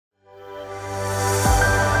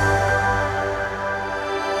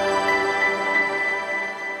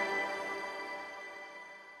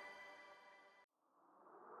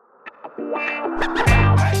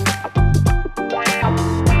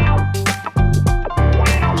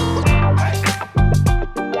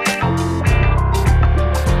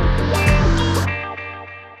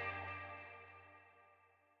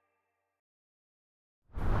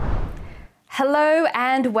Hello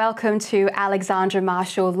and welcome to Alexandra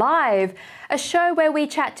Marshall Live, a show where we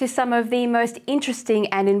chat to some of the most interesting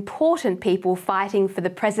and important people fighting for the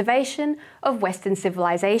preservation of Western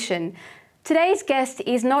civilization. Today's guest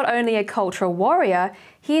is not only a cultural warrior,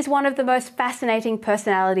 he is one of the most fascinating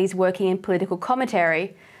personalities working in political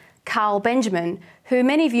commentary. Carl Benjamin, who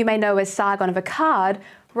many of you may know as Sargon of Akkad,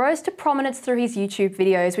 rose to prominence through his YouTube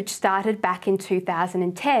videos, which started back in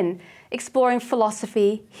 2010, exploring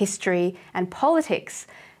philosophy, history, and politics.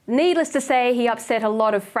 Needless to say, he upset a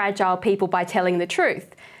lot of fragile people by telling the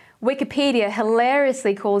truth. Wikipedia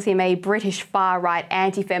hilariously calls him a British far-right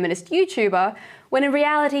anti-feminist YouTuber, when in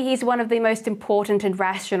reality he's one of the most important and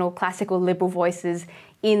rational classical liberal voices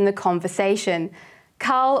in the conversation.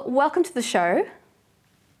 Carl, welcome to the show.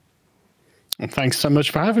 Well, thanks so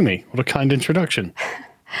much for having me. What a kind introduction.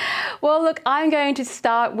 Well, look, I'm going to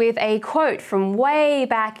start with a quote from way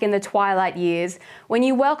back in the twilight years when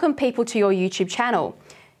you welcomed people to your YouTube channel.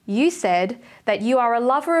 You said that you are a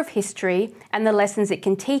lover of history and the lessons it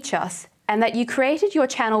can teach us, and that you created your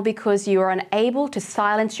channel because you are unable to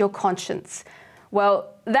silence your conscience. Well,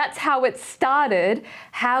 that's how it started.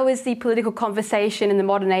 How is the political conversation in the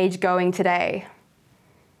modern age going today?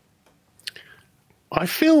 I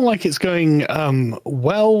feel like it's going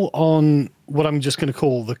well on what I'm just going to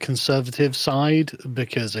call the conservative side,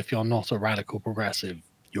 because if you're not a radical progressive,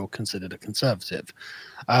 you're considered a conservative.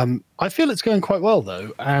 I feel it's going quite well,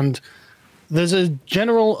 though, and there's a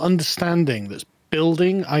general understanding that's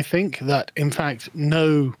building, I think, that, in fact,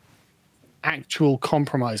 no actual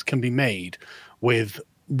compromise can be made with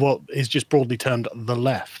what is just broadly termed the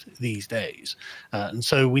left these days. And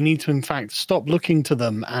so we need to, in fact, stop looking to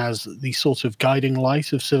them as the sort of guiding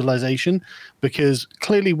light of civilization, because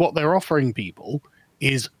clearly what they're offering people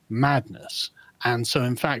is madness. And so,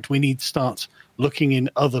 in fact, we need to start looking in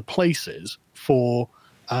other places for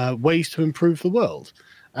ways to improve the world.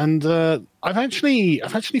 And I've actually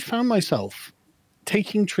found myself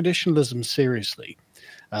taking traditionalism seriously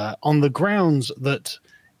on the grounds that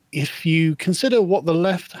if you consider what the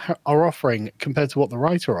left are offering compared to what the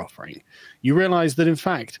right are offering, you realize that, in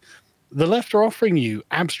fact, the left are offering you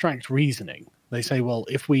abstract reasoning. They say, well,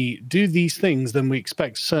 if we do these things, then we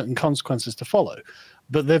expect certain consequences to follow.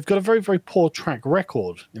 But they've got a very, very poor track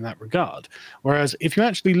record in that regard. Whereas if you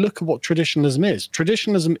actually look at what traditionalism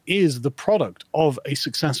is the product of a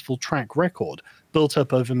successful track record built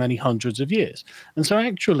up over many hundreds of years. And so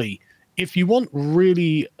actually, if you want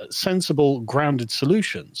really sensible, grounded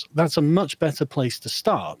solutions, that's a much better place to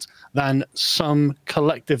start than some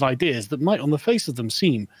collective ideas that might, on the face of them,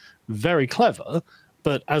 seem very clever,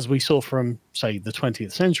 but as we saw from, say, the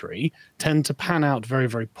 20th century, tend to pan out very,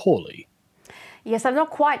 very poorly. Yes, I'm not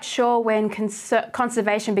quite sure when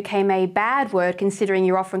conservation became a bad word, considering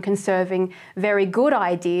you're often conserving very good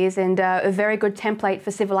ideas and a very good template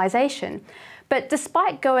for civilization. But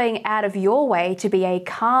despite going out of your way to be a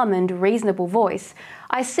calm and reasonable voice,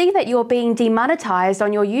 I see that you're being demonetized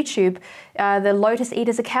on your YouTube, the Lotus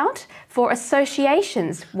Eaters account, for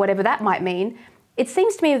associations, whatever that might mean. It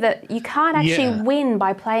seems to me that you can't actually win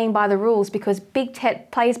by playing by the rules because Big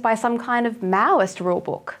Tech plays by some kind of Maoist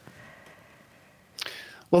rulebook.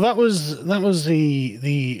 Well, that was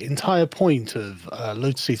the entire point of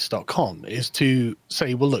LotusEaters.com, is to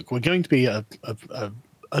say, well, look, we're going to be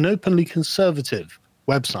an openly conservative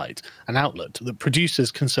website, an outlet that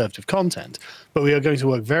produces conservative content, but we are going to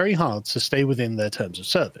work very hard to stay within their terms of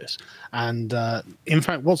service. And in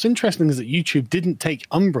fact, what's interesting is that YouTube didn't take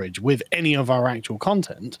umbrage with any of our actual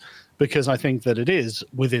content, because I think that it is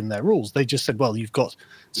within their rules. They just said, well, you've got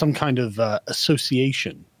some kind of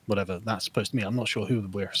association, whatever that's supposed to mean. I'm not sure who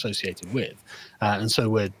we're associated with. And so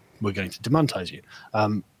we're going to demonetize you.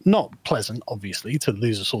 Not pleasant, obviously, to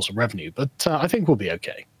lose a source of revenue, but I think we'll be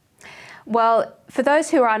okay. Well, for those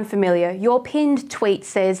who are unfamiliar, your pinned tweet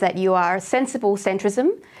says that you are sensible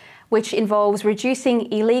centrism, which involves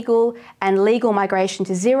reducing illegal and legal migration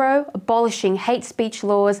to zero, abolishing hate speech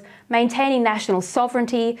laws, maintaining national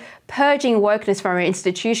sovereignty, purging wokeness from our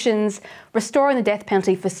institutions, restoring the death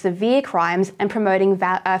penalty for severe crimes, and promoting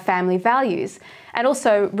family values, and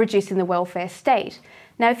also reducing the welfare state.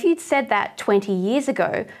 Now, if you'd said that 20 years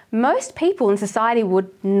ago, most people in society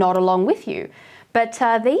would nod along with you. But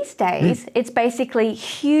these days, it's basically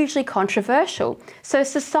hugely controversial. So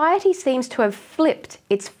society seems to have flipped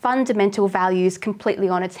its fundamental values completely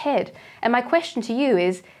on its head. And my question to you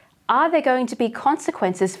is, are there going to be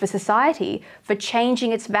consequences for society for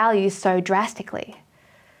changing its values so drastically?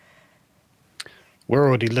 We're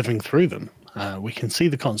already living through them. We can see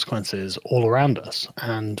the consequences all around us,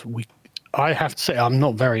 and I have to say I'm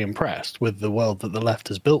not very impressed with the world that the left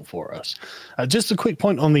has built for us. Just a quick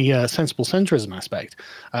point on the sensible centrism aspect.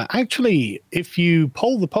 Actually, if you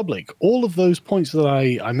poll the public, all of those points that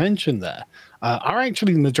I mentioned there are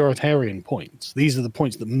actually majoritarian points. These are the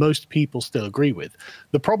points that most people still agree with.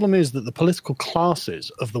 The problem is that the political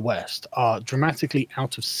classes of the West are dramatically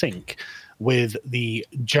out of sync with the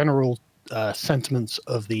general sentiments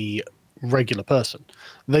of the regular person.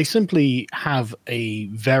 They simply have a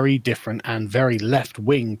very different and very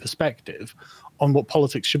left-wing perspective on what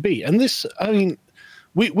politics should be. And this, I mean,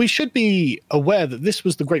 we should be aware that this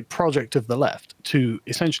was the great project of the left, to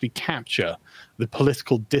essentially capture the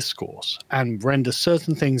political discourse and render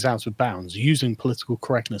certain things out of bounds using political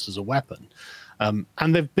correctness as a weapon.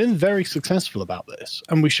 And they've been very successful about this,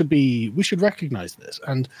 and we should recognize this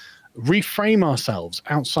and reframe ourselves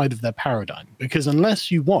outside of their paradigm, because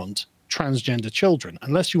unless you want transgender children,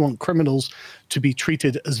 unless you want criminals to be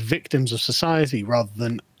treated as victims of society rather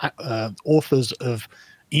than authors of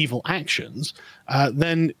evil actions,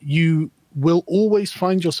 then you will always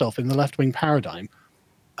find yourself in the left-wing paradigm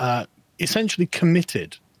essentially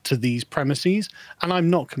committed to these premises, and I'm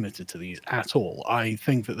not committed to these at all. I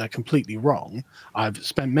think that they're completely wrong. I've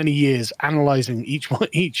spent many years analyzing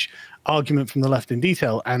each argument from the left in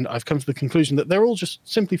detail, and I've come to the conclusion that they're all just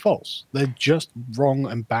simply false. They're just wrong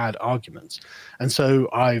and bad arguments. And so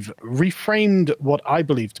I've reframed what I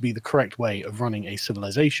believe to be the correct way of running a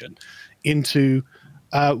civilization into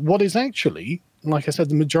what is actually, like I said,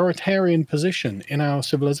 the majoritarian position in our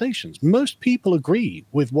civilizations. Most people agree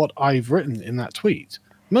with what I've written in that tweet.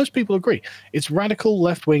 Most people agree. It's radical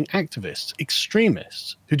left-wing activists,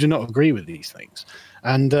 extremists, who do not agree with these things.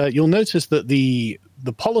 And you'll notice that the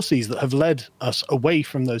policies that have led us away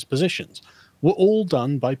from those positions were all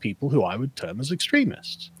done by people who I would term as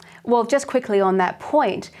extremists. Well, just quickly on that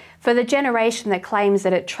point, for the generation that claims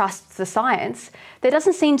that it trusts the science, there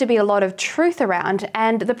doesn't seem to be a lot of truth around,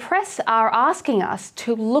 and the press are asking us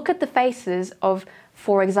to look at the faces of,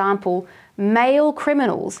 for example, male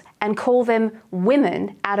criminals and call them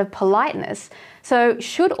women out of politeness. So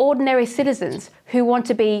should ordinary citizens who want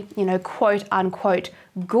to be, quote unquote,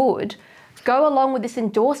 good, go along with this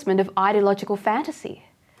endorsement of ideological fantasy?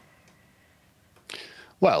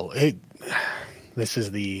 Well, this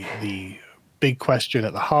is the big question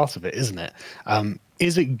at the heart of it, isn't it?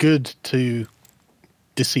 Is it good to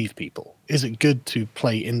deceive people? Is it good to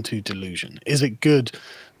play into delusion? Is it good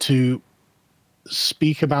to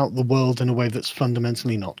speak about the world in a way that's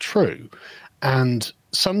fundamentally not true? And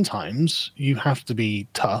sometimes you have to be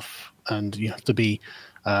tough and you have to be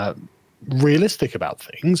realistic about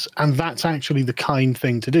things, and that's actually the kind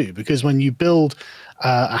thing to do, because when you build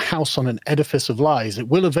a house on an edifice of lies, it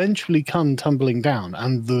will eventually come tumbling down.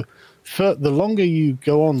 And the longer you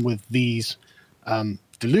go on with these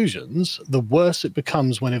delusions, the worse it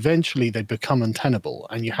becomes when eventually they become untenable,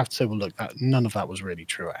 and you have to say, well, look, none of that was really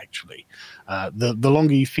true, actually. The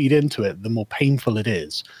longer you feed into it, the more painful it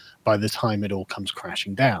is by the time it all comes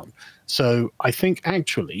crashing down. So I think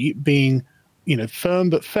actually being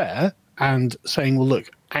firm but fair and saying, well,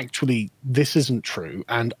 look, actually, this isn't true,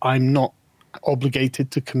 and I'm not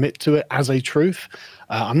obligated to commit to it as a truth.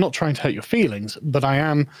 I'm not trying to hurt your feelings, but I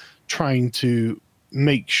am trying to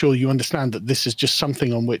make sure you understand that this is just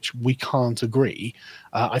something on which we can't agree.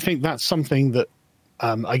 I think that's something that,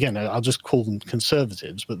 again, I'll just call them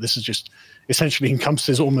conservatives, but this is just essentially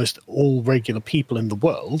encompasses almost all regular people in the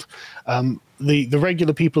world. The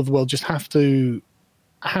regular people of the world just have to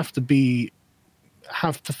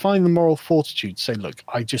find the moral fortitude to say, look,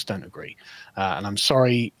 I just don't agree. And I'm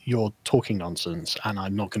sorry, you're talking nonsense, and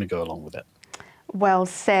I'm not going to go along with it. Well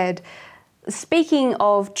said. Speaking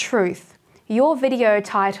of truth, your video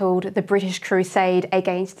titled The British Crusade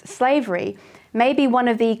Against Slavery may be one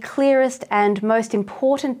of the clearest and most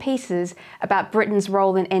important pieces about Britain's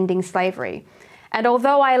role in ending slavery. And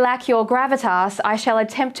although I lack your gravitas, I shall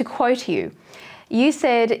attempt to quote you. You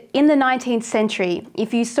said, in the 19th century,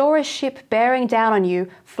 if you saw a ship bearing down on you,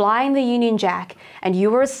 flying the Union Jack, and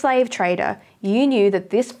you were a slave trader, you knew that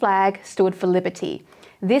this flag stood for liberty.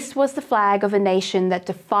 This was the flag of a nation that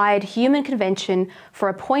defied human convention for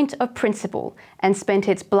a point of principle and spent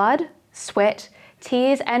its blood, sweat,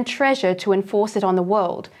 tears, and treasure to enforce it on the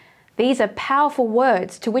world. These are powerful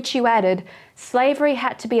words, to which you added, slavery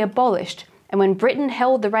had to be abolished, and when Britain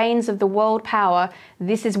held the reins of the world power,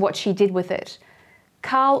 this is what she did with it.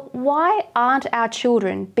 Carl, why aren't our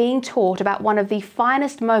children being taught about one of the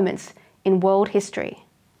finest moments in world history?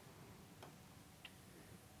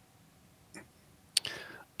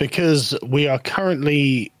 Because we are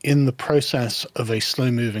currently in the process of a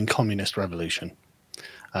slow-moving communist revolution.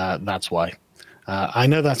 That's why. I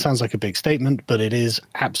know that sounds like a big statement, but it is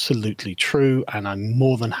absolutely true, and I'm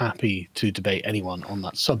more than happy to debate anyone on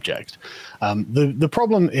that subject. The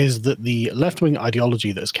problem is that the left-wing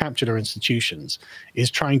ideology that has captured our institutions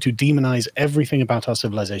is trying to demonize everything about our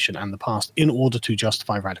civilization and the past in order to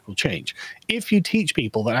justify radical change. If you teach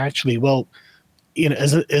people that actually, well,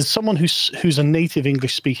 as someone who's a native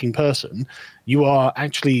English-speaking person, you are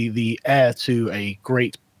actually the heir to a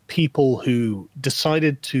great people who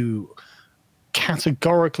decided to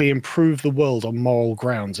categorically improve the world on moral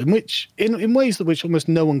grounds, in ways that which almost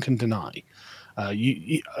no one can deny. I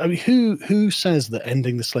mean, who says that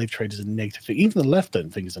ending the slave trade is a negative thing? Even the left don't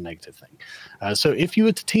think it's a negative thing. So if you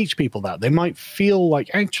were to teach people that, they might feel like,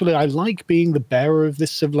 actually, I like being the bearer of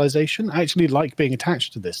this civilization. I actually like being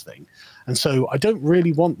attached to this thing. And so I don't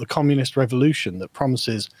really want the communist revolution that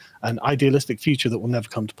promises an idealistic future that will never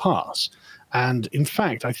come to pass. And in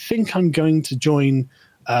fact, I think I'm going to join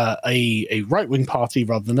a right-wing party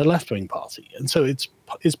rather than a left-wing party. And so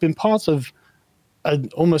it's been part of an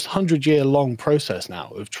almost 100-year-long process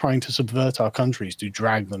now of trying to subvert our countries to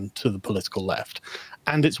drag them to the political left.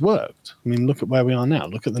 And it's worked. I mean, look at where we are now.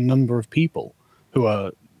 Look at the number of people who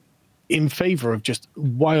are in favor of just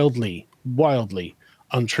wildly, wildly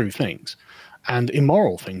untrue things and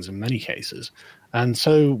immoral things in many cases. And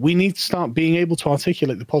so we need to start being able to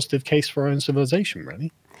articulate the positive case for our own civilization,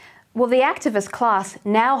 really. Well, the activist class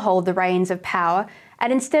now hold the reins of power,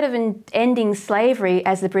 and instead of ending slavery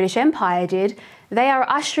as the British Empire did, they are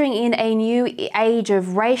ushering in a new age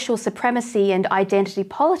of racial supremacy and identity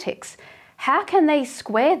politics. How can they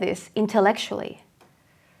square this intellectually?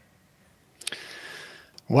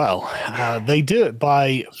 Well, they do it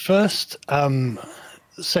by first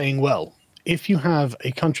saying, well, if you have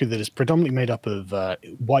a country that is predominantly made up of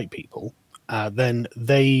white people, then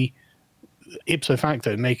they ipso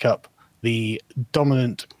facto make up the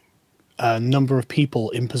dominant number of people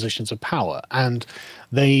in positions of power, and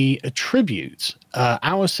they attribute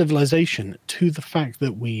our civilization to the fact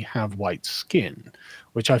that we have white skin,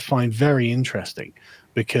 which I find very interesting,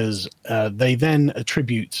 because they then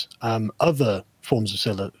attribute other forms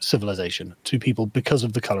of civilization to people because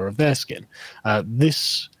of the color of their skin.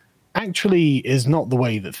 This actually is not the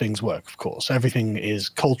way that things work, of course. Everything is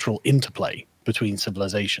cultural interplay between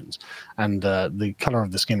civilizations, and the color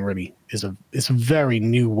of the skin really is a very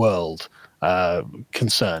new world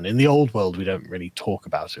concern. In the old world, we don't really talk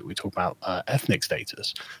about it. We talk about ethnic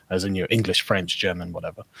status, as in your English, French, German,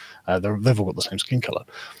 whatever. They've all got the same skin color.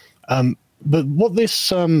 But what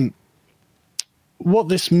this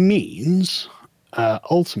means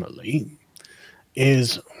ultimately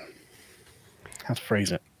is, how to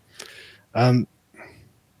phrase it.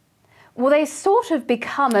 Well, they sort of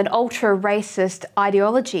become an ultra-racist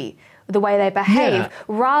ideology, the way they behave,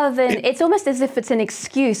 rather than, it's almost as if it's an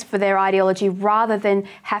excuse for their ideology rather than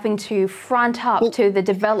having to front up to the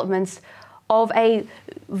developments of a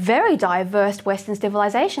very diverse Western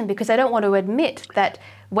civilization, because they don't want to admit that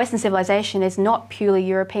Western civilization is not purely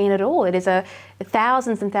European at all. It is a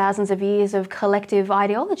thousands and thousands of years of collective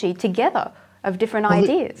ideology together of different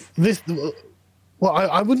ideas. Well,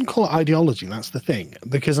 I wouldn't call it ideology. That's the thing,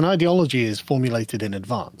 because an ideology is formulated in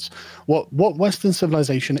advance. What Western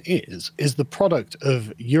civilization is the product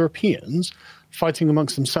of Europeans fighting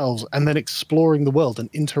amongst themselves and then exploring the world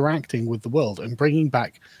and interacting with the world and bringing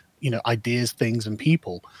back, ideas, things, and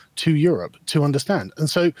people to Europe to understand. And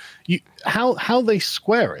so, how they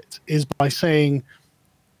square it is by saying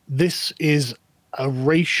this is a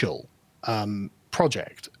racial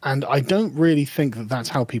project, and I don't really think that that's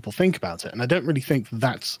how people think about it, and I don't really think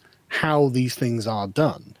that's how these things are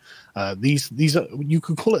done. These are, you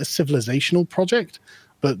could call it a civilizational project,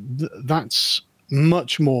 but that's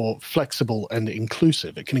much more flexible and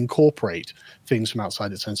inclusive. It can incorporate things from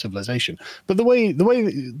outside its own civilization. But the way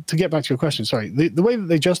to get back to your question, sorry, the way that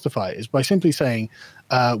they justify it is by simply saying,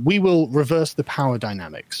 we will reverse the power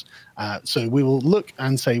dynamics. So we will look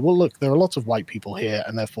and say, well, look, there are lots of white people here,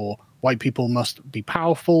 and therefore white people must be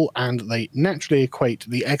powerful, and they naturally equate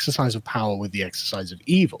the exercise of power with the exercise of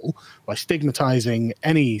evil by stigmatizing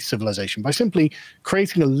any civilization, by simply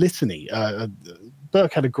creating a litany.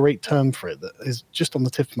 Burke had a great term for it that is just on the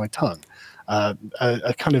tip of my tongue.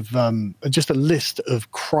 A kind of just a list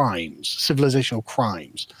of crimes, civilizational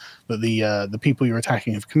crimes that the people you're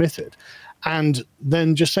attacking have committed. And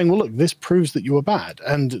then just saying, well, look, this proves that you were bad.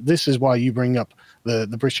 And this is why you bring up the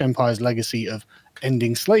British Empire's legacy of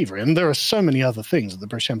ending slavery. And there are so many other things that the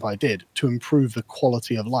British Empire did to improve the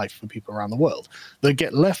quality of life for people around the world that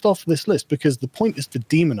get left off this list, because the point is to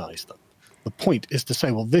demonize them. The point is to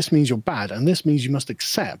say, well, this means you're bad, and this means you must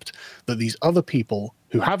accept that these other people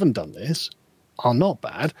who haven't done this are not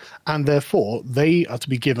bad, and therefore they are to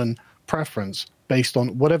be given preference based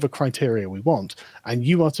on whatever criteria we want, and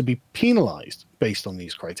you are to be penalized based on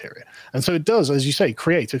these criteria. And so it does, as you say,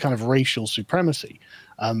 create a kind of racial supremacy.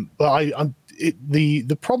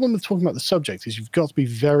 The problem with talking about the subject is you've got to be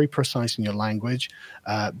very precise in your language,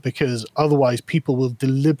 because otherwise people will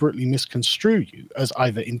deliberately misconstrue you as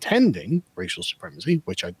either intending racial supremacy,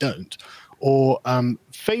 which I don't, or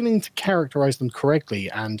failing to characterize them correctly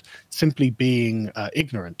and simply being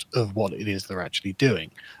ignorant of what it is they're actually doing.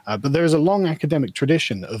 But there is a long academic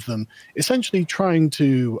tradition of them essentially trying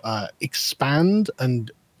to expand and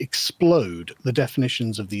explode the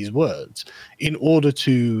definitions of these words in order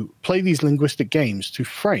to play these linguistic games to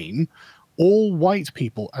frame all white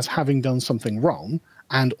people as having done something wrong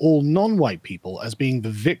and all non-white people as being the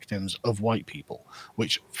victims of white people,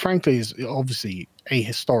 which frankly is obviously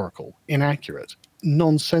ahistorical, inaccurate,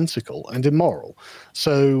 nonsensical, and immoral.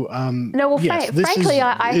 So,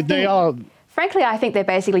 Frankly, I think they're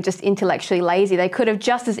basically just intellectually lazy. They could have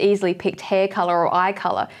just as easily picked hair color or eye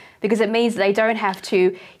color, because it means they don't have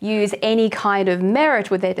to use any kind of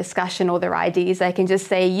merit with their discussion or their ideas. They can just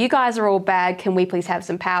say, you guys are all bad, can we please have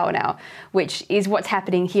some power now? Which is what's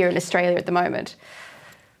happening here in Australia at the moment.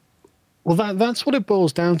 Well, that's what it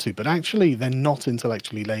boils down to, but actually they're not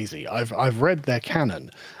intellectually lazy. I've read their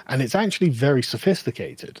canon, and it's actually very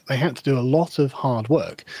sophisticated. They had to do a lot of hard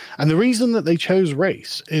work. And the reason that they chose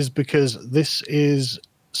race is because this is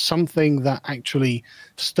something that actually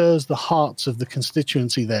stirs the hearts of the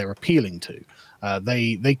constituency they're appealing to.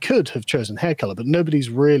 They could have chosen hair color, but nobody's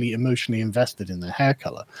really emotionally invested in their hair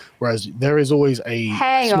color. Whereas there is always a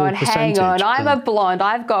hang on. I'm a blonde.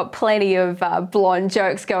 I've got plenty of blonde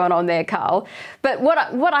jokes going on there, Carl. But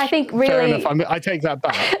what I think really, fair enough. I take that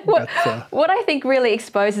back. What I think really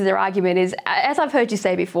exposes their argument is, as I've heard you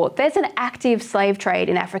say before, there's an active slave trade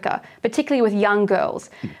in Africa, particularly with young girls.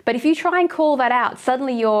 But if you try and call that out,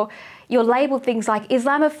 suddenly you're labelled things like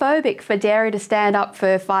Islamophobic for daring to stand up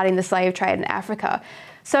for fighting the slave trade in Africa.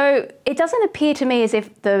 So it doesn't appear to me as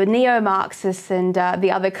if the neo-Marxists and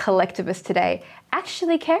the other collectivists today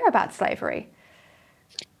actually care about slavery.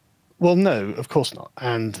 Well, no, of course not.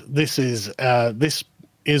 And this is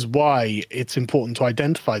why it's important to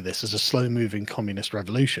identify this as a slow-moving communist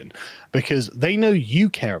revolution, because they know you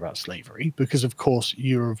care about slavery because, of course,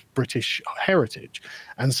 you're of British heritage,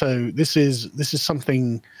 and so this is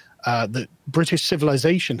something that British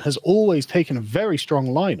civilization has always taken a very strong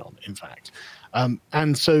line on, in fact.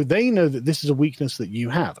 And so they know that this is a weakness that you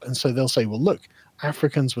have. And so they'll say, well, look,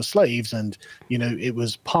 Africans were slaves and, it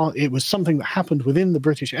was something that happened within the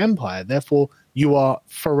British Empire. Therefore, you are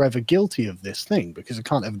forever guilty of this thing because it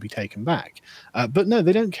can't ever be taken back. But no,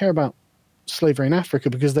 they don't care about slavery in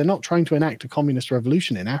Africa because they're not trying to enact a communist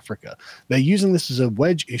revolution in Africa. They're using this as a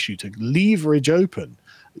wedge issue to leverage open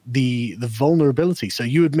the vulnerability. So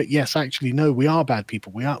you admit, yes, actually, no, we are bad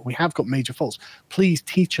people. We have got major faults. Please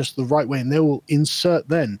teach us the right way. And they will insert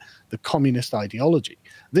then the communist ideology.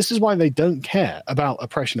 This is why they don't care about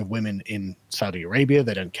oppression of women in Saudi Arabia.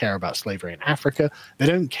 They don't care about slavery in Africa. They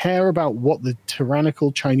don't care about what the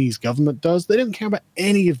tyrannical Chinese government does. They don't care about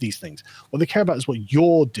any of these things. What they care about is what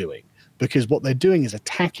you're doing, because what they're doing is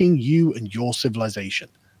attacking you and your civilization.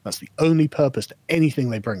 That's the only purpose to anything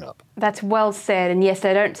they bring up. That's well said. And yes,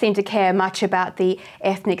 they don't seem to care much about the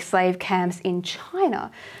ethnic slave camps in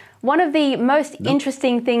China. One of the most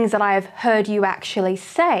interesting things that I have heard you actually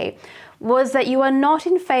say was that you are not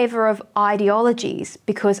in favour of ideologies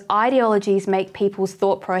because ideologies make people's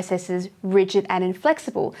thought processes rigid and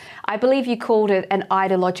inflexible. I believe you called it an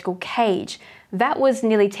ideological cage. That was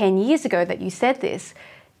nearly 10 years ago that you said this.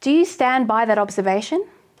 Do you stand by that observation?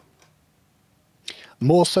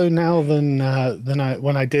 More so now than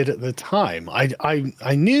when I did at the time.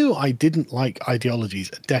 I knew I didn't like ideologies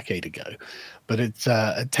a decade ago, but it's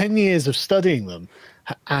 10 years of studying them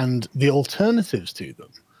and the alternatives to them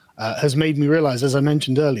has made me realize, as I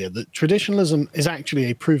mentioned earlier, that traditionalism is actually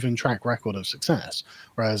a proven track record of success,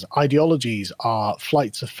 whereas ideologies are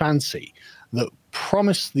flights of fancy that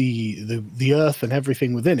promise the earth and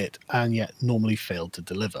everything within it, and yet normally fail to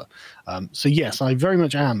deliver. So yes, I very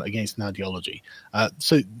much am against an ideology.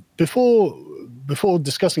 So before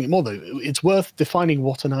discussing it more, though, it's worth defining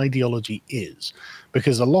what an ideology is,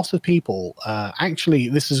 because a lot of people actually,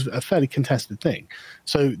 this is a fairly contested thing.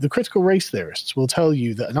 So the critical race theorists will tell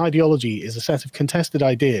you that an ideology is a set of contested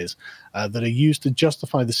ideas that are used to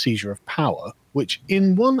justify the seizure of power, which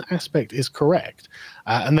in one aspect is correct.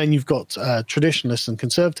 And then you've got traditionalists and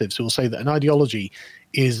conservatives who will say that an ideology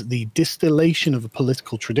is the distillation of a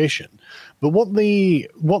political tradition. But what the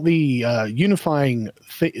unifying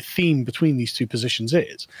theme between these two positions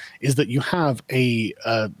is that you have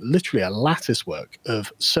literally a lattice work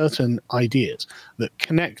of certain ideas that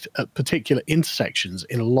connect at particular intersections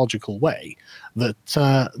in a logical way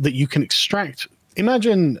that you can extract.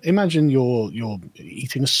 Imagine you're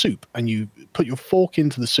eating a soup and you put your fork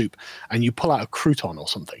into the soup and you pull out a crouton or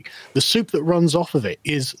something. The soup that runs off of it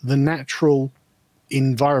is the natural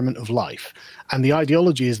environment of life, and the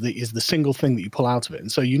ideology is the single thing that you pull out of it. And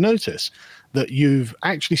so you notice that you've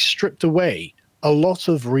actually stripped away a lot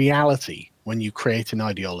of reality when you create an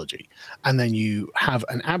ideology, and then you have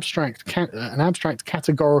an abstract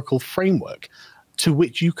categorical framework to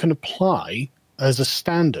which you can apply as a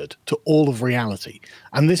standard to all of reality.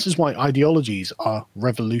 And this is why ideologies are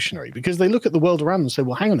revolutionary, because they look at the world around them and say,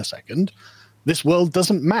 well, hang on a second, this world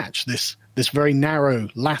doesn't match this very narrow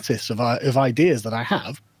lattice of ideas that I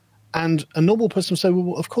have. And a normal person would say,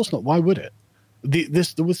 well, of course not. Why would it?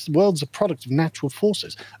 This world's a product of natural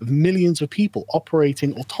forces, of millions of people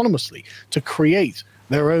operating autonomously to create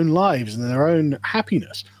their own lives and their own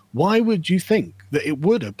happiness. Why would you think that it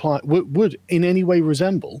would in any way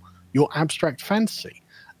resemble your abstract fantasy?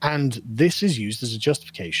 And this is used as a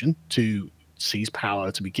justification to seize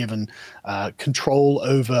power, to be given control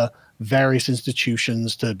over various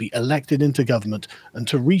institutions, to be elected into government, and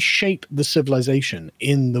to reshape the civilization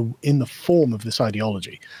in the form of this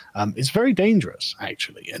ideology. It's very dangerous,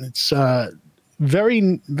 actually, and it's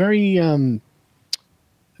very, very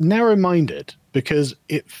narrow-minded, because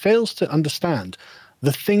it fails to understand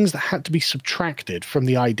the things that had to be subtracted from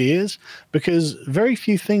the ideas, because very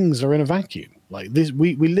few things are in a vacuum. Like this,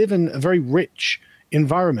 we live in a very rich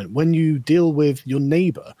environment. When you deal with your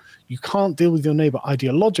neighbor, you can't deal with your neighbor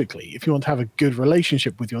ideologically. If you want to have a good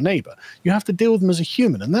relationship with your neighbor, you have to deal with them as a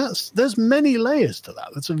human, and there's many layers to that.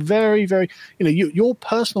 That's a very, very, your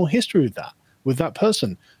personal history with that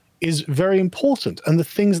person is very important, and the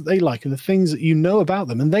things that they like and the things that you know about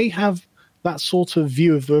them, and they have that sort of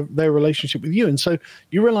view of their relationship with you. And so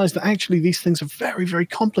you realize that actually these things are very, very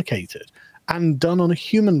complicated and done on a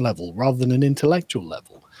human level rather than an intellectual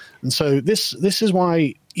level. And so this is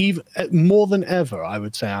why, even more than ever, I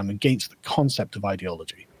would say I'm against the concept of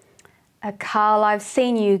ideology. Carl, I've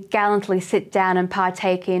seen you gallantly sit down and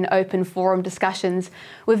partake in open forum discussions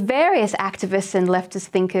with various activists and leftist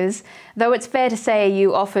thinkers, though it's fair to say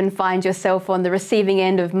you often find yourself on the receiving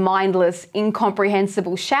end of mindless,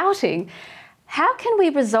 incomprehensible shouting. How can we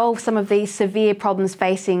resolve some of these severe problems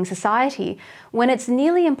facing society when it's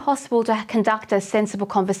nearly impossible to conduct a sensible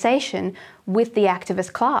conversation with the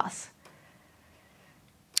activist class?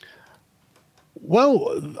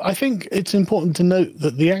 Well, I think it's important to note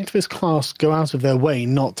that the activist class go out of their way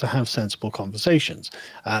not to have sensible conversations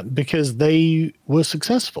because they were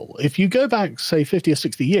successful. If you go back, say, 50 or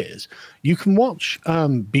 60 years, you can watch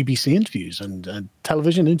BBC interviews and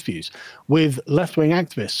television interviews with left-wing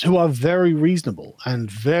activists who are very reasonable and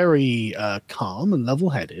very calm and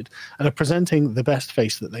level-headed and are presenting the best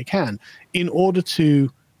face that they can in order to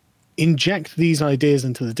inject these ideas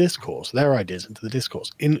into the discourse, their ideas into the discourse,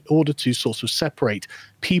 in order to sort of separate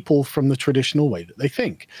people from the traditional way that they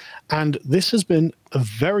think. And this has been a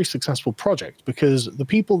very successful project because the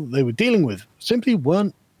people that they were dealing with simply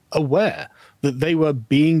weren't aware that they were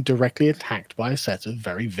being directly attacked by a set of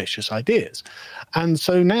very vicious ideas. And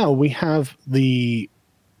so now we have the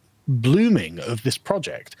blooming of this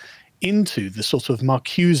project into the sort of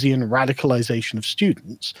Marcusean radicalization of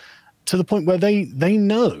students, to the point where they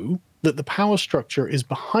know that the power structure is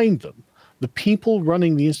behind them. The people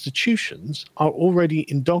running the institutions are already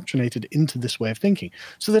indoctrinated into this way of thinking.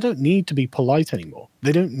 So they don't need to be polite anymore.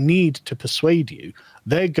 They don't need to persuade you.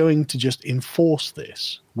 They're going to just enforce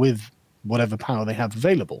this with whatever power they have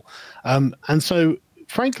available. And so,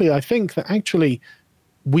 frankly, I think that actually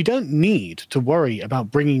we don't need to worry about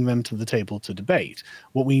bringing them to the table to debate.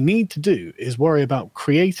 What we need to do is worry about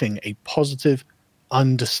creating a positive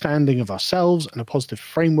understanding of ourselves and a positive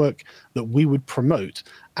framework that we would promote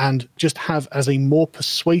and just have as a more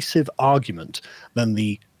persuasive argument than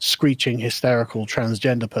the screeching, hysterical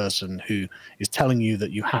transgender person who is telling you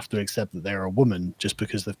that you have to accept that they're a woman just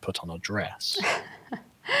because they've put on a dress.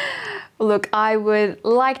 Look, I would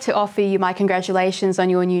like to offer you my congratulations on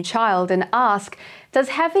your new child and ask, does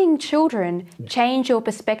having children change your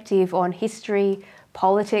perspective on history,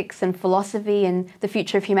 politics and philosophy and the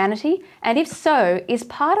future of humanity? And if so, is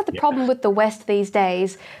part of the problem with the West these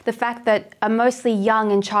days the fact that a mostly young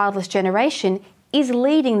and childless generation is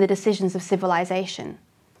leading the decisions of civilization?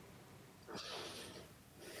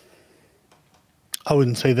 I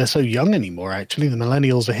wouldn't say they're so young anymore, actually. The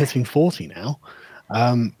millennials are hitting 40 now.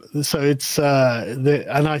 So it's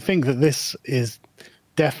and I think that this is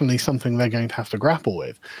definitely something they're going to have to grapple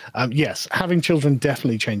with. Yes, having children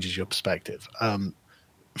definitely changes your perspective.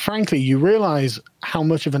 Frankly, you realize how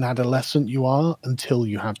much of an adolescent you are until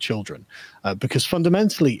you have children, because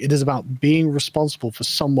fundamentally it is about being responsible for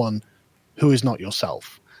someone who is not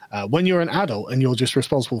yourself. When you're an adult and you're just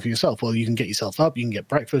responsible for yourself, well, you can get yourself up, you can get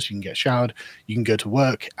breakfast, you can get showered, you can go to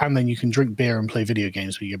work, and then you can drink beer and play video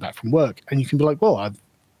games when you get back from work, and you can be like, well,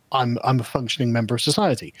 I'm a functioning member of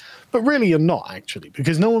society. But really, you're not actually,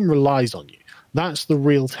 because no one relies on you. That's the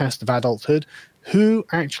real test of adulthood. Who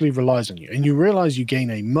actually relies on you? And you realize you gain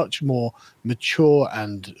a much more mature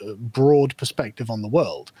and broad perspective on the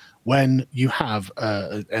world when you have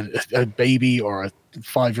a baby or a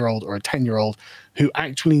 5-year-old or a 10-year-old who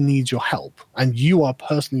actually needs your help, and you are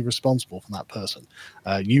personally responsible for that person.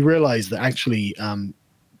 You realize that actually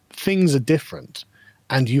things are different,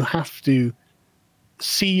 and you have to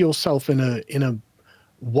see yourself in a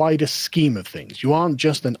wider scheme of things. You aren't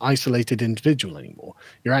just an isolated individual anymore.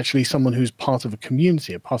 You're actually someone who's part of a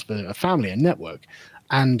community, a part of a family, a network.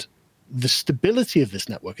 And the stability of this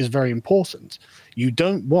network is very important. You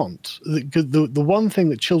don't want the one thing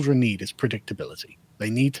that children need is predictability.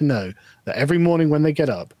 They need to know that every morning when they get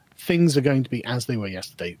up, things are going to be as they were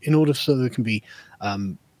yesterday, in order so they can be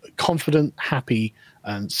confident, happy,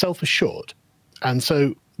 and self-assured. And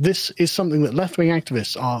so this is something that left-wing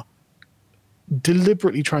activists are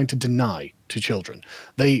deliberately trying to deny to children.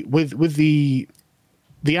 They with the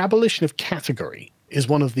abolition of category is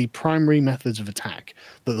one of the primary methods of attack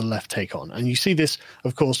that the left take on. And you see this,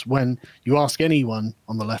 of course, when you ask anyone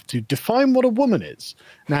on the left to define what a woman is.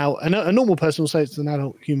 Now, a normal person will say it's an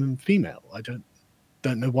adult human female. I don't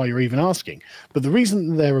know why you're even asking. But the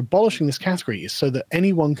reason they're abolishing this category is so that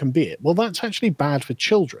anyone can be it. Well, that's actually bad for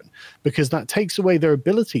children, because that takes away their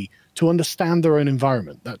ability to understand their own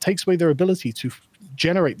environment. That takes away their ability to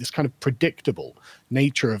generate this kind of predictable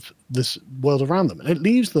nature of this world around them. And it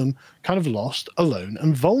leaves them kind of lost, alone,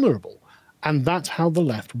 and vulnerable. And that's how the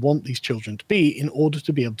left want these children to be, in order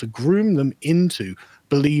to be able to groom them into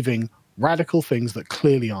believing radical things that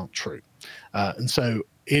clearly aren't true. And so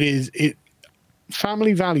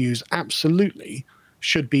family values absolutely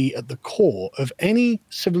should be at the core of any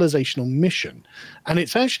civilizational mission. And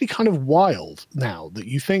it's actually kind of wild now that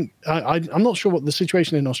you think, I'm not sure what the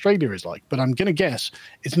situation in Australia is like, but I'm going to guess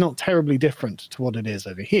it's not terribly different to what it is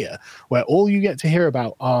over here, where all you get to hear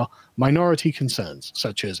about are minority concerns,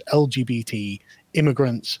 such as LGBT,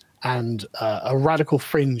 immigrants, and a radical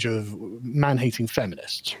fringe of man-hating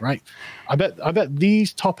feminists, right? I bet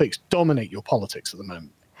these topics dominate your politics at the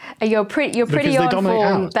moment. You're pretty on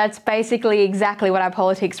form. That's basically exactly what our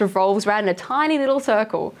politics revolves around, in a tiny little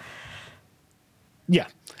circle. Yeah,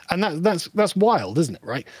 and that's wild, isn't it,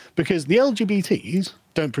 right? Because the LGBTs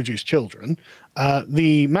don't produce children,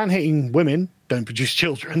 the man-hating women don't produce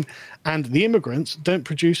children, and the immigrants don't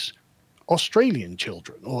produce Australian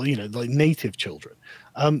children, or, like native children.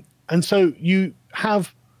 And so you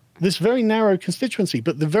have this very narrow constituency,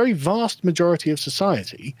 but the very vast majority of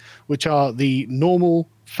society, which are the normal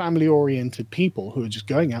family-oriented people who are just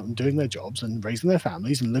going out and doing their jobs and raising their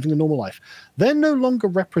families and living a normal life, they're no longer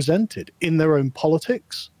represented in their own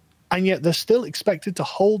politics. And yet they're still expected to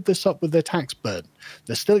hold this up with their tax burden.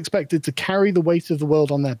 They're still expected to carry the weight of the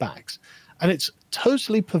world on their backs. And it's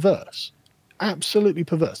totally perverse. Absolutely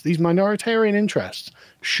perverse. These minoritarian interests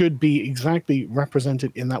should be exactly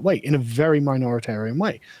represented in that way, in a very minoritarian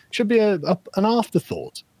way. It should be an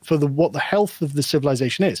afterthought for what the health of the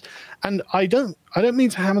civilization is. And I don't mean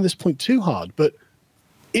to hammer this point too hard, but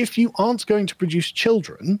if you aren't going to produce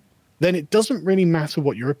children, then it doesn't really matter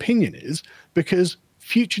what your opinion is, because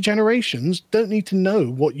future generations don't need to know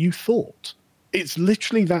what you thought. It's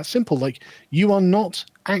literally that simple. Like, you are not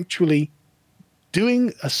actually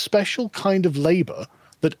doing a special kind of labor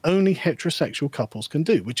that only heterosexual couples can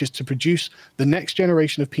do, which is to produce the next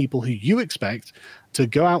generation of people who you expect to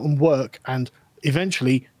go out and work and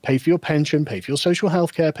eventually pay for your pension, pay for your social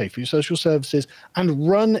health care, pay for your social services, and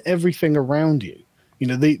run everything around you.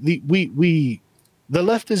 The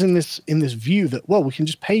left is in this view that, well, we can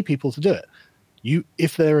just pay people to do it.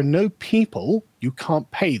 If there are no people, you can't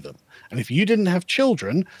pay them. And if you didn't have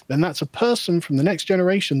children, then that's a person from the next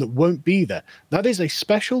generation that won't be there. That is a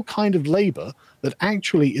special kind of labor that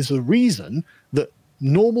actually is the reason that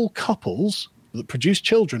normal couples that produce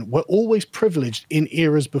children were always privileged in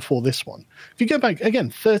eras before this one. If you go back, again,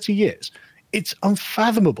 30 years, it's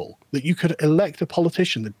unfathomable that you could elect a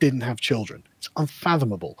politician that didn't have children. It's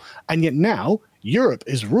unfathomable. And yet now, Europe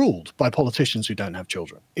is ruled by politicians who don't have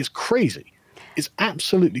children. It's crazy. It's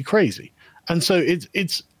absolutely crazy. And so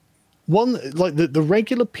it's one, like the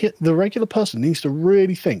regular person needs to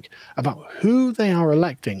really think about who they are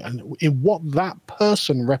electing and in what that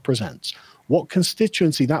person represents, what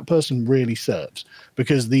constituency that person really serves,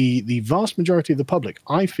 because the vast majority of the public,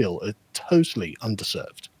 I feel, are totally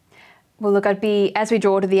underserved. Well, look, as we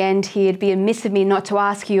draw to the end here, it'd be amiss of me not to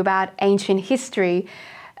ask you about ancient history.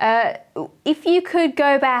 If you could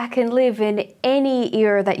go back and live in any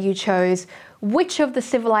era that you chose, which of the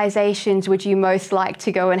civilizations would you most like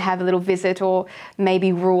to go and have a little visit or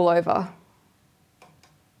maybe rule over?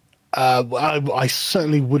 I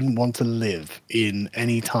certainly wouldn't want to live in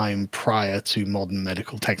any time prior to modern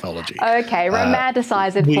medical technology. Okay,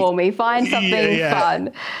 romanticize it for me. Find something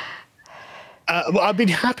fun. Well, I'd be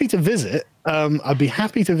happy to visit. I'd be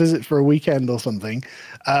happy to visit for a weekend or something,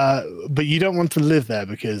 but you don't want to live there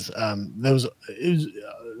because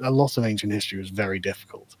a lot of ancient history was very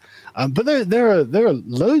difficult. But there are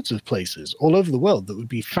loads of places all over the world that would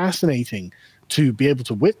be fascinating to be able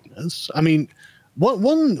to witness. I mean,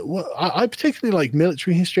 I particularly like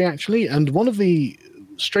military history, actually, and one of the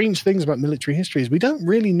strange things about military history is we don't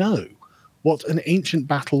really know what an ancient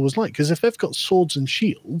battle was like, because if they've got swords and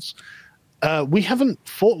shields, we haven't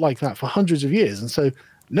fought like that for hundreds of years, and so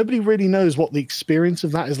nobody really knows what the experience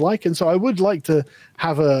of that is like. And so I would like to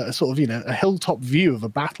have a sort of, a hilltop view of a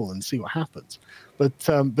battle and see what happens. But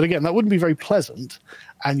again, that wouldn't be very pleasant,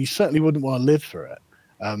 and you certainly wouldn't want to live through it.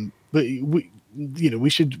 But we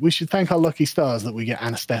should thank our lucky stars that we get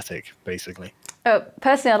anesthetic, basically.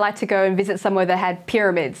 Personally, I'd like to go and visit somewhere that had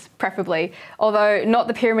pyramids, preferably. Although not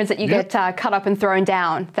the pyramids that you get cut up and thrown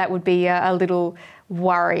down. That would be a little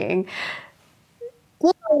worrying.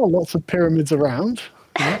 Well, there are lots of pyramids around.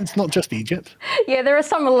 It's not just Egypt. Yeah, there are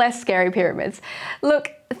some less scary pyramids.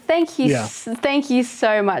 Look, thank you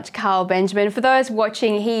so much, Carl Benjamin. For those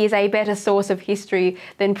watching, he is a better source of history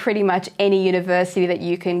than pretty much any university that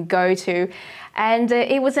you can go to. And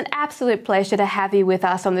it was an absolute pleasure to have you with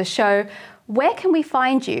us on the show. Where can we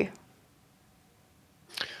find you?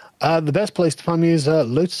 The best place to find me is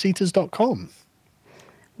lotuseaters.com.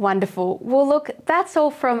 Wonderful. Well, look, that's all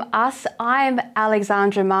from us. I'm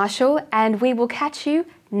Alexandra Marshall, and we will catch you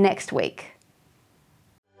next week.